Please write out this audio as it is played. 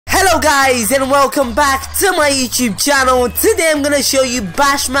Hello guys and welcome back to my YouTube channel. Today I'm gonna show you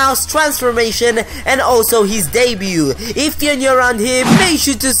Bashmouth's transformation and also his debut. If you're new around here, make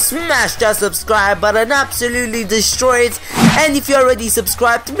sure to smash that subscribe button, absolutely destroy it. And if you're already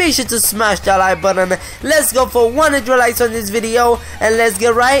subscribed, make sure to smash that like button. Let's go for 100 likes on this video and let's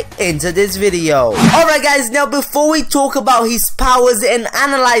get right into this video. Alright guys, now before we talk about his powers and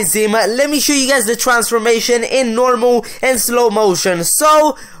analyze him, let me show you guys the transformation in normal and slow motion.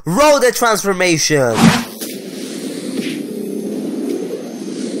 So roll the transformation.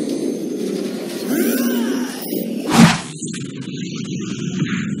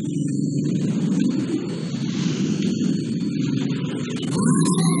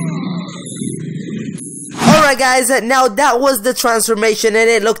 Alright guys, now that was the transformation and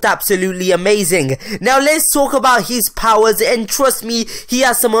it looked absolutely amazing. Now let's talk about his powers, and trust me, he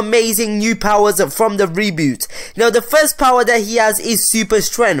has some amazing new powers from the reboot. Now the first power that he has is super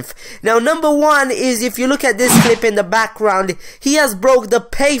strength. Now number one is, if you look at this clip in the background, he has broke the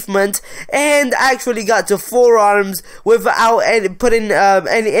pavement and actually got to forearms without putting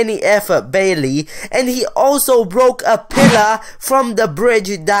any effort, barely. And he also broke a pillar from the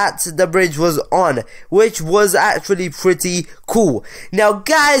bridge that the bridge was on, which was actually pretty cool. Now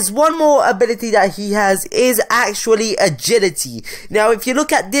guys, one more ability that he has is actually agility. Now if you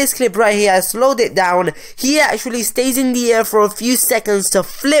look at this clip right here, I slowed it down, he actually stays in the air for a few seconds to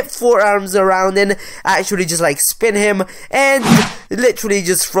flip forearms around and actually just like spin him and literally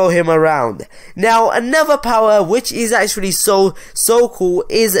just throw him around. Now another power which is actually so cool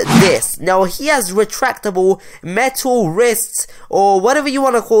is this. Now he has retractable metal wrists, or whatever you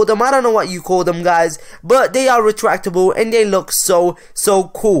want to call them. I don't know what you call them guys, but they are retractable and they look so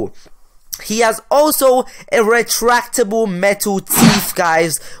cool. He has also a retractable metal teeth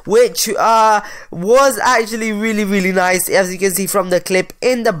guys, which was actually really nice, as you can see from the clip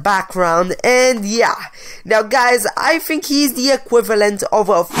in the background. And yeah, now guys, I think he's the equivalent of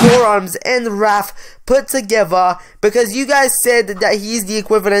forearms and Wrath put together, because you guys said that he's the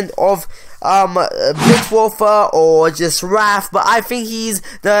equivalent of Blitzwolfer or just Wrath, but I think he's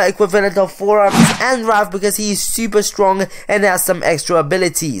the equivalent of forearms and Wrath because he's super strong and has some extra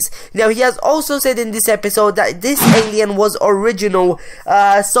abilities. Now he has also said in this episode that this alien was original,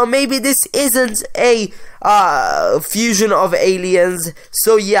 so maybe this isn't a fusion of aliens.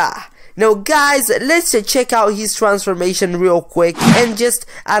 So yeah. Now guys, let's check out his transformation real quick and just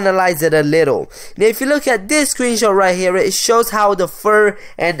analyze it a little. Now if you look at this screenshot right here, it shows how the fur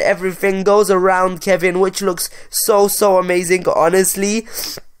and everything goes around Kevin, which looks so amazing, honestly.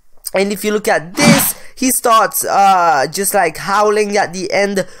 And if you look at this, he starts just like howling at the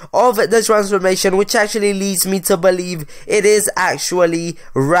end of the transformation, which actually leads me to believe it is actually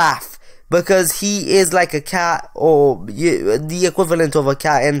Wrath, because he is like a cat, or the equivalent of a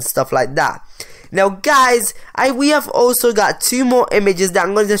cat and stuff like that. Now guys, we have also got two more images that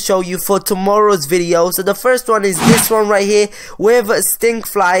I'm going to show you for tomorrow's video. So the first one is this one right here with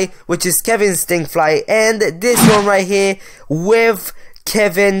Stinkfly, which is Kevin's Stinkfly, and this one right here with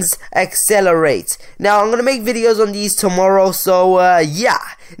Kevin's Accelerate. Now I'm gonna make videos on these tomorrow, so yeah.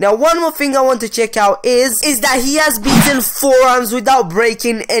 Now one more thing I want to check out is that he has beaten forearms without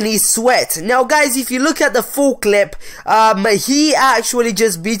breaking any sweat. Now guys, if you look at the full clip, he actually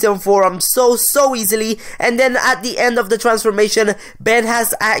just beaten forearms so easily, and then at the end of the transformation, Ben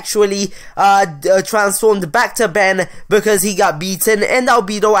has actually transformed back to Ben because he got beaten and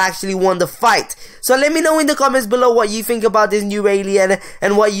Albedo actually won the fight. So let me know in the comments below what you think about this new alien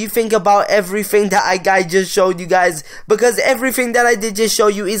and what you think about everything that I just showed you guys, because everything that I did just show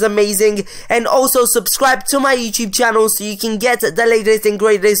you is amazing. And also subscribe to my YouTube channel so you can get the latest and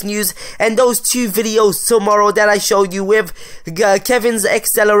greatest news and those two videos tomorrow that I showed you with Kevin's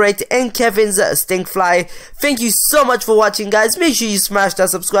Accelerate and Kevin's Stinkfly. Thank you so much for watching guys. Make sure you smash that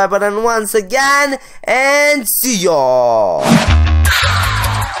subscribe button once again, and see y'all.